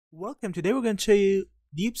Welcome. Today we're going to show you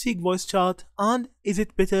DeepSeek Voice Chat and is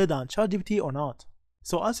it better than Chatgpt or not.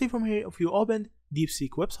 So as see from here, if you open DeepSeek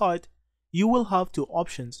website, you will have two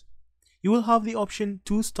options. You will have the option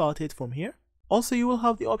to start it from here. Also, you will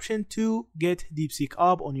have the option to get DeepSeek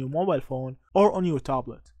app on your mobile phone or on your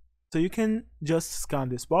tablet. So you can just scan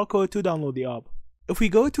this barcode to download the app. If we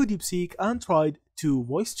go to DeepSeek and tried to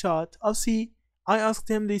voice chat, I'll see I asked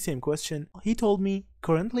him the same question. He told me,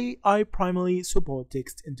 currently I primarily support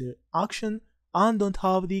text interaction and don't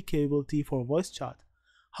have the capability for voice chat.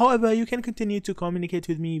 However, you can continue to communicate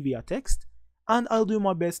with me via text and I'll do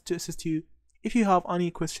my best to assist you. If you have any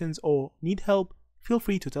questions or need help, feel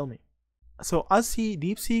free to tell me. So as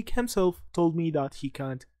DeepSeek himself told me that he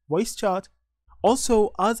can't voice chat.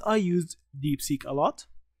 Also, as I used DeepSeek a lot,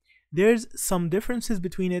 there's some differences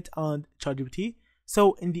between it and Chatgpt.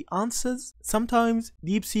 So in the answers, sometimes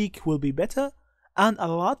DeepSeek will be better and a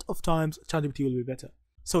lot of times Chatgpt will be better.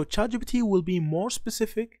 So Chatgpt will be more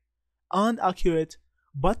specific and accurate,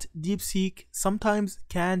 but DeepSeek sometimes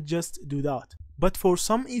can't just do that. But for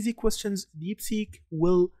some easy questions, DeepSeek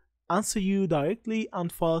will answer you directly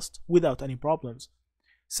and fast without any problems.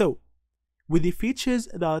 So with the features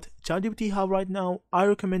that Chatgpt have right now, I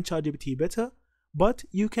recommend Chatgpt better, but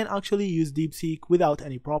you can actually use DeepSeek without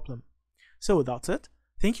any problem. So that's it.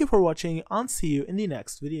 Thank you for watching and see you in the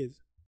next videos.